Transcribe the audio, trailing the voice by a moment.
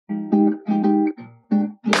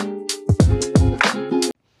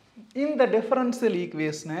இந்த differential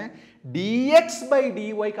equation dx by dy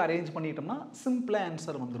க்கு arrange பண்ணிட்டோம்னா சிம்பிள்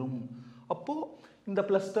ஆன்சர் வந்துரும். அப்போ இந்த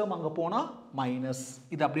பிளஸ் டேர்ம் அங்க போனா மைனஸ்.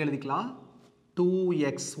 இது அப்படியே எழுதிக்கலாம்.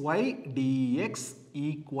 2xy dx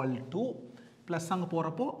equal to plus அங்க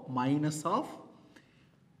போறப்போ minus of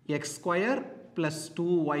x square plus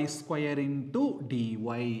 2y square into dy.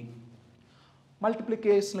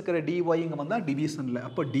 Multiplication இருக்கிற dy இங்க வந்தா divisionல.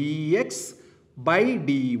 அப்போ dx by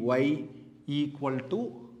dy equal to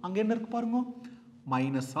அங்க என்ன இருக்கு பாருங்க,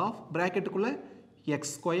 minus of bracketக்குள்ள x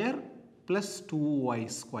square plus 2y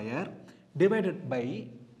square divided by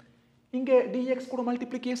இங்க dx கூட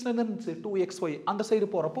multiplication இருந்துச்சு 2xy, அந்த சைடு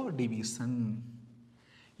போறப்போ division.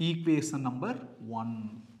 Equation number 1.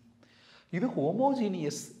 இது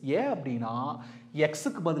homogeneous. ஏன் அப்படின்னா x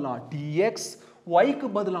க்கு பதிலா dx, y க்கு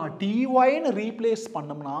பதிலா dy ன்னு ரீப்ளேஸ்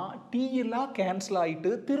பண்ணோம்னா t எல்லாம் கேன்சல்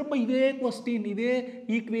ஆயிட்டு திரும்ப இதே क्वेश्चन இதே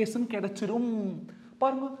ஈக்குவேஷன் கிடைச்சிரும்.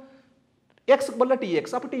 பாருங்க, x க்கு பதிலா tx,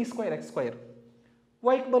 அப்ப t square x square,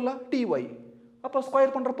 y க்கு பதிலா ty, அப்ப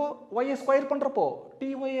ஸ்கொயர் பண்றப்போ y ஸ்கொயர் பண்றப்போ ty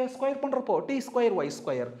ஸ்கொயர் பண்றப்போ t ஸ்கொயர் y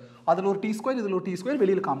ஸ்கொயர். அதுல ஒரு t ஸ்கொயர் இதுல ஒரு t ஸ்கொயர்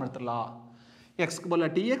வெளியில காமன் எடுத்துடலாம். x க்கு பதிலா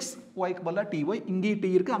tx, y க்கு பதிலா ty, இங்கே t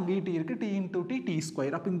இருக்கு அங்கே t இருக்கு, t into t t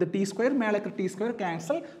square. அப்ப இந்த t ஸ்கொயர் மேல இருக்க t ஸ்கொயர்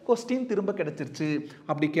கேன்சல், क्वेश्चन திரும்ப கிடைச்சிருச்சு.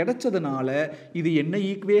 அப்படி கிடைச்சதனால இது என்ன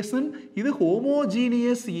ஈக்குவேஷன்? இது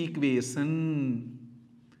ஹோமோஜீனியஸ் ஈக்குவேஷன்.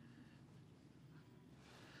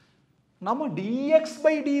 நம்ம dx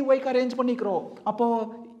by dy க்கு அரேஞ்ச் பண்ணிக்கிறோம். அப்போ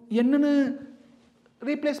என்னன்னு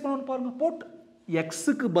ரீப்ளேஸ் பண்ணனும் பாருங்க. போட் x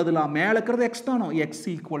க்கு பதிலா மேல இருக்கிறது x தானோ, x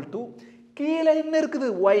equal to கீழ என்ன இருக்குது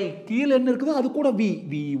y, கீழ என்ன இருக்குது அது கூட v,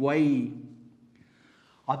 vy.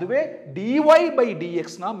 அதுவே dy by dx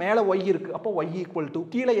னா மேல y இருக்கு, அப்ப y equal to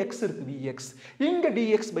கீழ x இருக்கு vx. இங்க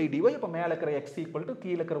dx by dy, அப்ப மேல இருக்கிற x equal to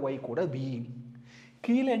கீழ இருக்கிற y கூட v.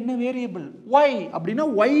 கீழ என்ன வேரியபிள் y அப்படினா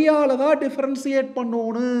y ஆல தான் டிஃபரன்ஷியேட்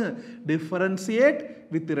பண்ணனும். Differentiate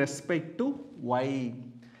with respect to y.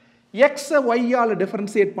 x y ஆல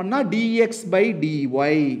டிஃபரன்ஷியேட் பண்ணா dx by dy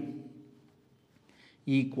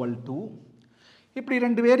equal to, இப்படி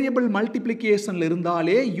ரெண்டு வேரியபிள் மல்டிப்ளிகேஷன்ல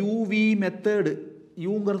இருந்தாலே uv method,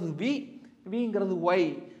 uங்கிறது v, vங்கிறது y.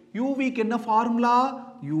 uv க்கு என்ன formula?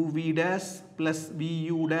 uv dash plus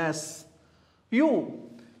vu dash. u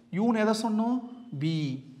ன்னு எதை சொன்னோம்? v.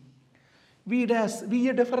 v dash, v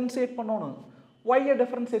யை டிஃபரன்ஷியேட் பண்ணனும், y யை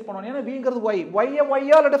டிஃபரன்ஷியேட் பண்ணனும். ஏன்னா vங்கிறது y, y யை y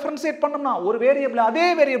ஆல டிஃபரன்ஷியேட் பண்ணோம்னா ஒரு வேரியபிள் அதே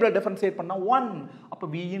வேரியபிளை டிஃபரன்ஷியேட் பண்ணா 1, அப்ப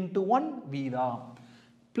v into 1 v தான்.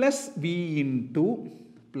 plus v into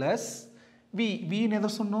plus v, v ன்னு எதை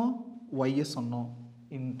சொன்னோம்? y யை சொன்னோம்,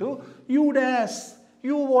 into u dash.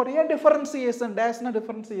 u உடைய டிஃபரன்ஷியேஷன், டேஷ்னா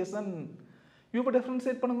டிஃபரன்ஷியேஷன். u வை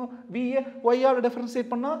டிஃபரன்ஷியேட் பண்ணுங்க, v யை y ஆல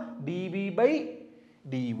டிஃபரன்ஷியேட் பண்ணா dv by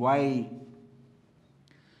dy.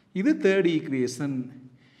 இது தேர்ட் ஈக்குவேஷன்.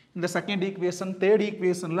 இந்த செகண்ட் ஈக்குவேஷன் தேர்ட்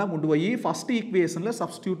ஈக்குவேஷன்ல கொண்டு போய் ஃபர்ஸ்ட் ஈக்குவேஷன்ல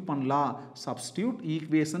சப்ஸ்டிட்யூட் பண்ணலாம். Substitute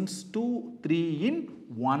equations 2 3 in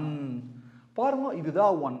 1. பாருங்க,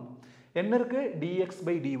 இதுதான் 1. என்ன இருக்கு? dx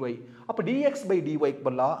by dy. அப்ப dx by dy க்கு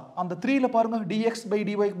பதிலா அந்த 3 ல பாருங்க, dx by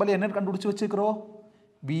dy க்கு பதிலா என்ன கண்டுபிடிச்சு வச்சிருக்கோம்?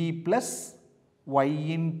 v plus y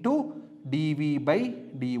into dv by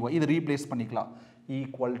dy. இது ரீப்ளேஸ் பண்ணிக்கலாம்.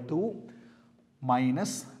 equal to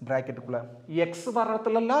minus பிராக்கெட்டுக்குள்ள x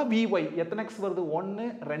வரதுலலாம் vy. எத்தனை x வருது? 1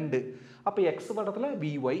 2. அப்ப x வரதுல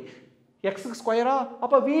vy, x க்கு ஸ்கொயரா,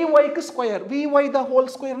 அப்ப vy க்கு square, vy the whole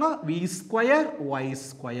ஸ்கொயர்னா v square y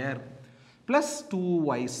square plus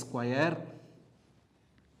 2y square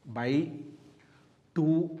by 2,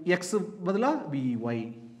 x பதிலா vy,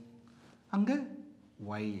 அங்க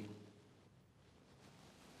y.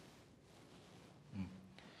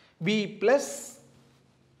 v plus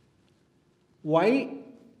y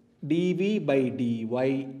dv by dy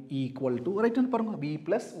equal to, right hand பாருங்க, v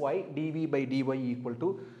plus y dv by dy equal to,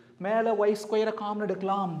 மேல y ஸ்கொயரை common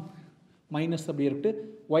எடுக்கலாம், minus அப்படி இருக்கு,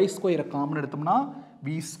 y ஸ்கொயரை common எடுத்தோம்னா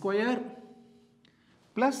v square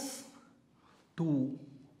plus 2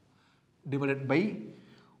 divided by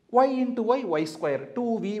y into y square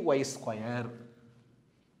 2v y square.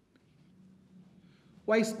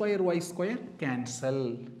 y square cancel.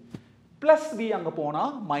 plus v அங்க போனா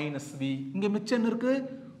minus v. இங்க மிச்சம் என்ன இருக்கு?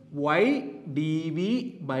 y dv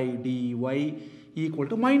by dy equal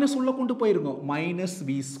to minus உள்ள கொண்டு போயிருங்க, minus v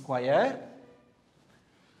ஸ்கொயர்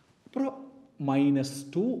அப்புறம் minus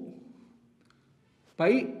 2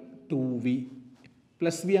 by 2v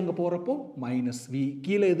plus v அங்க போறப்போ minus v.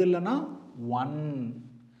 கீழே எது இல்லைன்னா 1.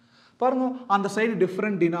 பாருங்க, அந்த சைடு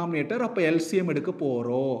டிஃபரண்ட் டினாமினேட்டர், அப்ப LCM எடுக்க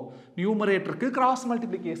போறோம். நியூமரேட்டருக்கு கிராஸ்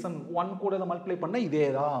மல்டிப்ளிகேஷன் 1 கூட இதை மல்டிப்ளை பண்ண இதே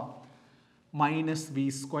தான். minus v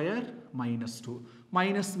square minus 2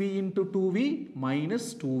 minus v into 2v minus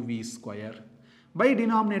 2v square by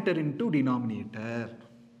denominator into denominator.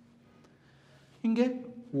 இங்கே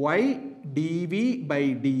y dv by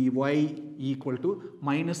dy equal to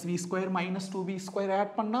minus v square minus 2v square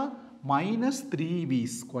add பண்ணா minus 3v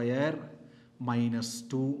square minus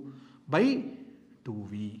 2 by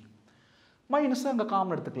 2v minus அங்க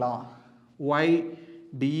common எடுத்துக்கலாம் y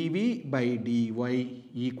dv by dy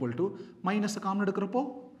equal to minus common எடுக்கிறப்போ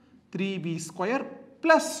 3v square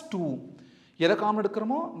plus 2 எதை common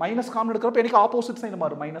எடுக்கிறோமோ minus common எடுக்கிறப்போ எனக்கு opposite sign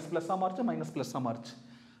மாறும் minus ப்ளஸ்ஸாக மாறுச்சு minus ப்ளஸ்ஸாக மாறுச்சு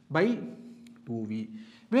பை 2v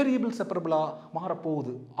வேரியபிள் செப்பரபிளாக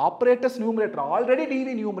மாறப்போகுது operators numerator already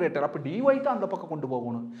TV numerator அப்போ டிவை தான் அந்த பக்கம் கொண்டு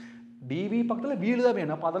போகணும் டிவி பக்கத்தில் வீடு தான்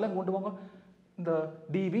வேணும் அப்போ அதெல்லாம் கொண்டு போங்க இந்த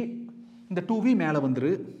டிவி இந்த 2v மேலே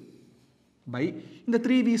வந்துரு பை இந்த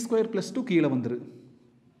 3v ஸ்கொயர் ப்ளஸ் 2 கீழே வந்துரு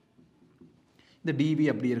இந்த டிவி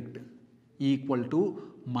அப்படி இருக்குது ஈக்குவல் டு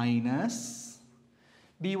மைனஸ்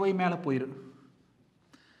டிஒய் மேலே போயிரு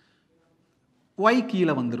y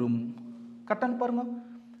கீழே வந்துடும் கரெக்டானு பாருங்க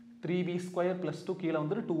 3v ஸ்கொயர் ப்ளஸ் 2 கீழே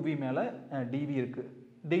வந்துடும் 2v மேலே dv இருக்குது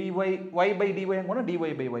dy y by dy கூட dy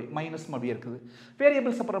by y மைனஸ் அப்படியே இருக்குது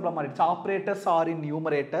வேரியபிள் செப்பரபிளாக மாறிடுச்சு ஆப்ரேட்டர்ஸ் ஆர் இன்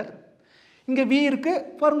நியூமரேட்டர் இங்கே v இருக்கு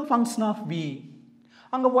பாருங்க ஃபங்க்ஷன் ஆஃப் v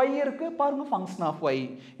அங்கே y இருக்கு பாருங்க ஃபங்க்ஷன் ஆஃப் y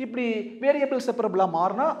இப்படி வேரியபிள் செப்பரபிளாக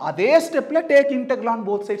மாறினா அதே ஸ்டெப்பில் take integral on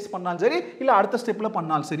both sides பண்ணாலும் சரி இல்லை அடுத்த ஸ்டெப்பில்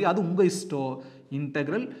பண்ணாலும் சரி அது உங்கள் இஷ்டம்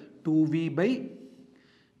integral 2v by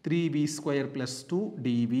 3v square plus 2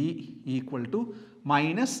 dv equal to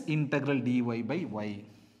minus integral dy by y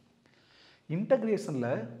இன்டகிரேஷன்ல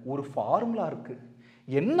ஒரு ஃபார்முலா இருக்கு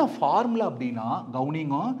என்ன ஃபார்முலா அப்படின்னா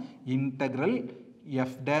கவுனிங்க integral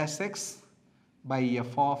f dash x by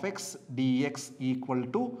f of x dx equal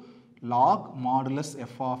to log modulus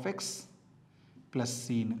f of x plus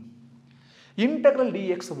c integral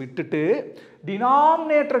dx விட்டுட்டு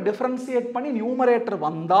denominator differentiate பண்ணி numerator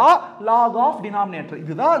வந்தா log of denominator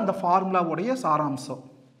இதுதான் இந்த ஃபார்முலாவுடைய சாராம்சம்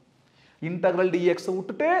இன்டெக்ரல் dx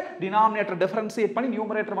விட்டுட்டு டினாமினேட்டர் டிஃபரன்ஷியேட் பண்ணி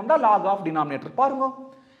numerator வந்தா log of denominator பாருங்க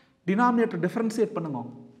டினாமினேட்டர் டிஃபரன்ஷியேட் பண்ணுங்க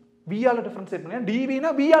v ஆல டிஃபரன்ஷியேட் பண்ணுங்க dv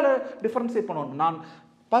னா v ஆல டிஃபரன்ஷியேட் பண்ணனும் நான்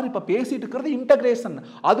பாரு இப்ப பேசிட்டு இருக்கிறது இன்டகிரேஷன்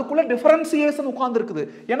அதுக்குள்ள டிஃபரன்ஷியேஷன் உட்கார்ந்து இருக்குது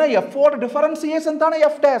ஏனா f ஓட டிஃபரன்ஷியேஷன் தான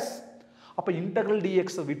f டேஷ் அப்ப இன்டெக்ரல் dx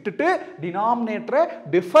விட்டுட்டு டினாமினேட்டரை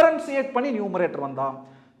டிஃபரன்ஷியேட் பண்ணி நியூமரேட்டர் வந்தா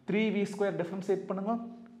 3v ஸ்கொயர் டிஃபரன்ஷியேட் பண்ணுங்க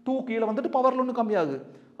 2 கீழ வந்துட்டு பவர்ல ஒன்னு கம்மியாகுது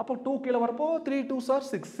அப்போ 2 கீழ வரப்போ 3 2s are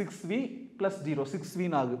 6 6v plus 0 6v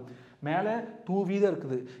ஆகுது மேல 2v தான்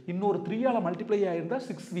இருக்குது இன்னொரு 3 ஆல மல்டிப்ளை ஆயிருந்தா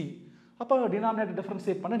 6v அப்ப டினாமினேட்டர்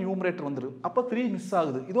டிஃபரன்ஷியேட் பண்ண நியூமரேட்டர் வந்துரும் அப்ப 3 மிஸ்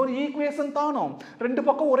ஆகுது இது ஒரு ஈக்குவேஷன் தானோ ரெண்டு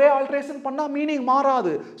பக்கம் ஒரே ஆல்டரேஷன் பண்ணா மீனிங்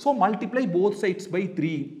மாறாது so multiply both sides by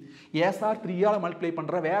 3 yes or 3 ஆல மல்டிப்ளை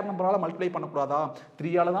பண்ற வேற நம்பரால மல்டிப்ளை பண்ண கூடாதா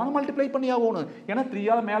 3 ஆல தான் மல்டிப்ளை பண்ணி ஆகணும் ஏனா 3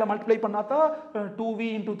 ஆல மேல மல்டிப்ளை பண்ணாதா 2v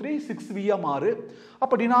 * 3 6v ஆ மாறு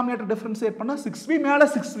அப்ப டினாமினேட்டர் டிஃபரன்ஷியேட் பண்ணா 6v மேல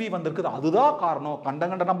 6v வந்திருக்குது அதுதான் காரணம்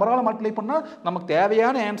கண்ட நம்பரால மல்டிப்ளை பண்ணா நமக்கு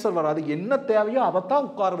தேவையான ஆன்சர் வராது என்ன தேவையோ அத தான்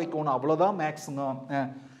உட்கார வைக்கணும் அவ்வளவுதான் மேக்ஸிமம்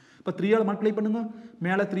இப்ப 3 ஆல மல்டிப்ளை பண்ணுங்க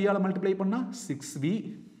மேல 3 ஆல மல்டிப்ளை பண்ணா 6v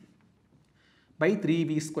by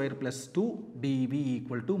 3v square plus 2 dv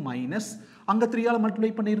equal to minus அங்க 3 ஆல மல்டிப்ளை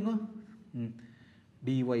பண்ணிருங்க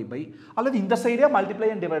dy by அல்லது இந்த சைடே மல்டிப்ளை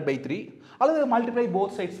and divide by 3 அல்லது மல்டிப்ளை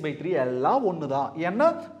both sides by 3 எல்லாம் ஒண்ணுதான் ஏன்னா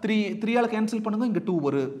 3 ஆல கேன்சல் பண்ணுங்க இங்க 2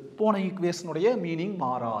 வரும் போன ஈக்குவேஷன் உடைய மீனிங்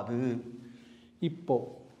மாறாது இப்போ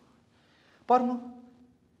பாருங்க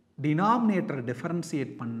டினாமினேட்டர்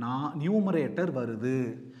டிஃபரன்ஷியேட் பண்ணா நியூமரேட்டர் வருது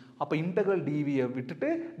அப்ப இன்டெக்ரல் dv விட்டுட்டு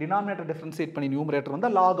டினாமினேட்டர் டிஃபரன்ஷியேட் பண்ணி நியூமரேட்டர் வந்தா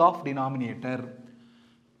log of denominator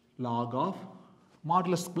log of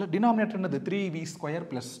modulus denominator என்னது 3v square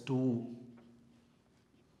plus 2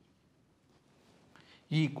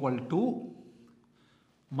 equal to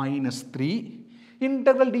minus 3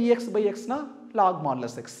 integral dx by x na log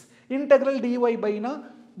modulus x integral dy by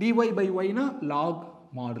y na log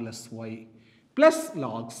modulus y plus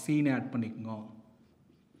log c னு add பண்ணிக்கங்க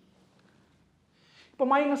இப்போ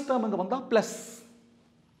minus term இங்க வந்தா plus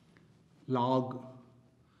log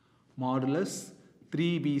modulus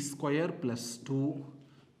 3v square plus 2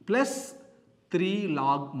 plus 3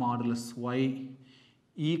 log modulus y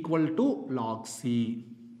equal to log c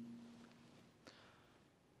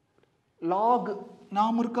log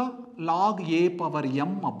நாம இருக்கா log a power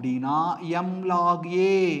m அப்படினா m log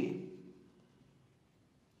a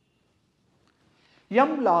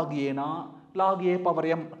m log a னா log a power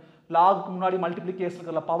m log க்கு முன்னாடி multiplication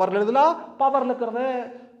இருக்கல பவர்ல எழுதலாம் பவர்ல இருக்கறத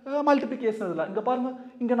multiplication எழுதலாம் இங்க பாருங்க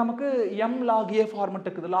இங்க நமக்கு m log a ஃபார்மட்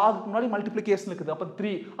இருக்குது log க்கு முன்னாடி மல்டிப்ளிகேஷன் இருக்குது அப்ப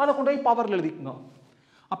 3 அத கொண்டு போய் பவர்ல எழுதிக்கங்க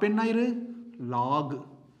அப்ப என்ன ஆயிரு log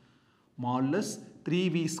modulus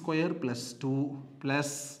 3v square plus 2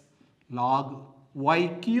 plus log y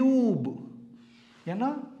cube ஏன்னா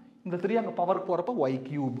இந்த 3 அங்க பவருக்கு போறப்ப y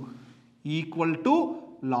cube equal to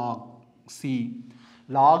log c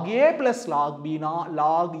log a plus log b னா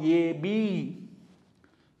log ab.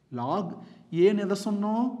 log a ன்னு எதை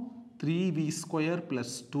சொன்னோம் 3v square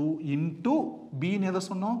plus 2 into b ன்னு எதை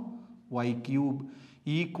சொன்னோம் y cube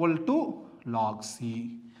equal to log c.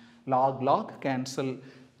 log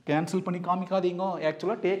cancel பண்ணி காமிக்காதீங்க.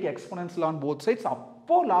 actually take exponential on both sides.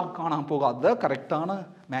 அப்போ log காணாம போகாது. அதுதான் கரெக்டான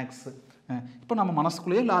மேக்ஸ். இப்போ நம்ம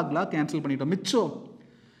மனசுக்குள்ளேயே log கேன்சல் பண்ணிட்டோம். மிச்சம்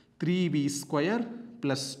 3v square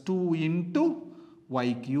plus 2 into y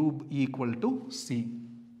cube equal to c.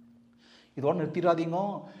 இதோட நிறுத்திடாதீங்க.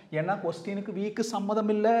 ஏன்னா கொஸ்டினுக்கு வீக்கு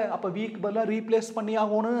சம்மதம் இல்லை. அப்போ வீக்கு பதிலாக ரீப்ளேஸ் பண்ணி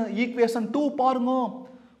ஆகணும். ஈக்குவேஷன் 2 பாருங்க.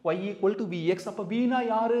 y equal to vx. அப்போ vனா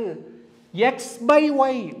யாரு x by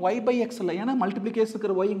y. y by x இல்லை. ஏன்னா மல்டிப்ளிகேஷன்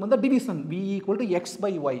இருக்கிற y வந்து division. v equal to x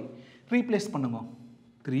by y. Replace பண்ணுங்க.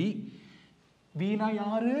 3 vனா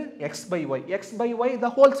யாரு x by y. x by y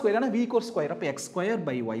the whole square. ஏன்னா v equal square. அப்போ x square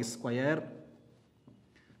by y square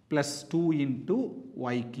plus 2 into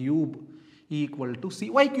y cube equal to c.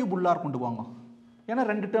 y cube உள்ளார் கொண்டு வாங்க. ஏன்னா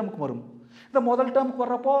ரெண்டு டேர்முக்கு வரும். இந்த முதல் டேர்முக்கு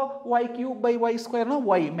வர்றப்போ y cube by y square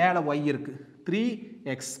y மேலே y இருக்கு.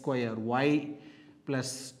 3x square y plus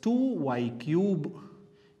 2y cube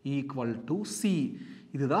equal to c.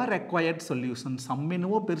 இதுதான் required solution. சம்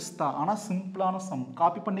என்னவோ பெருசு தான், ஆனால் சிம்பிளான சம்.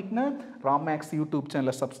 காப்பி பண்ணிக்கங்க. ராம் மேக்ஸ் யூடியூப்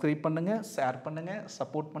சேனலை சப்ஸ்கிரைப் பண்ணுங்க, ஷேர் பண்ணுங்க,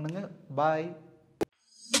 சப்போர்ட் பண்ணுங்க. பாய்.